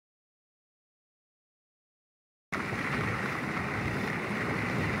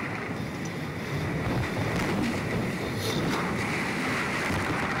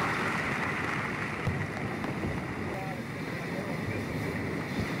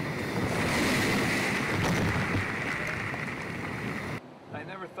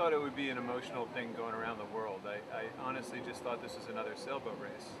thought it would be an emotional thing going around the world. I honestly just thought this was another sailboat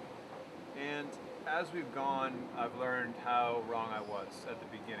race. And as we've gone, I've learned how wrong I was at the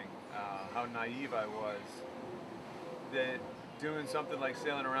beginning, how naive I was, that doing something like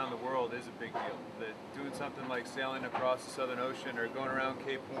sailing around the world is a big deal, that doing something like sailing across the Southern Ocean or going around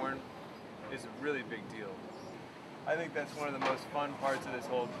Cape Horn is a really big deal. I think that's one of the most fun parts of this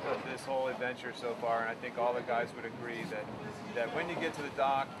whole adventure so far, and I think all the guys would agree that when you get to the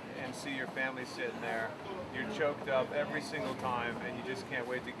dock and see your family sitting there, you're choked up every single time, and you just can't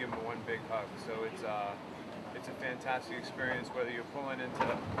wait to give them one big hug. So it's a fantastic experience, whether you're pulling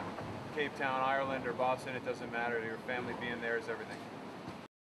into Cape Town, Ireland, or Boston. It doesn't matter. Your family being there is everything.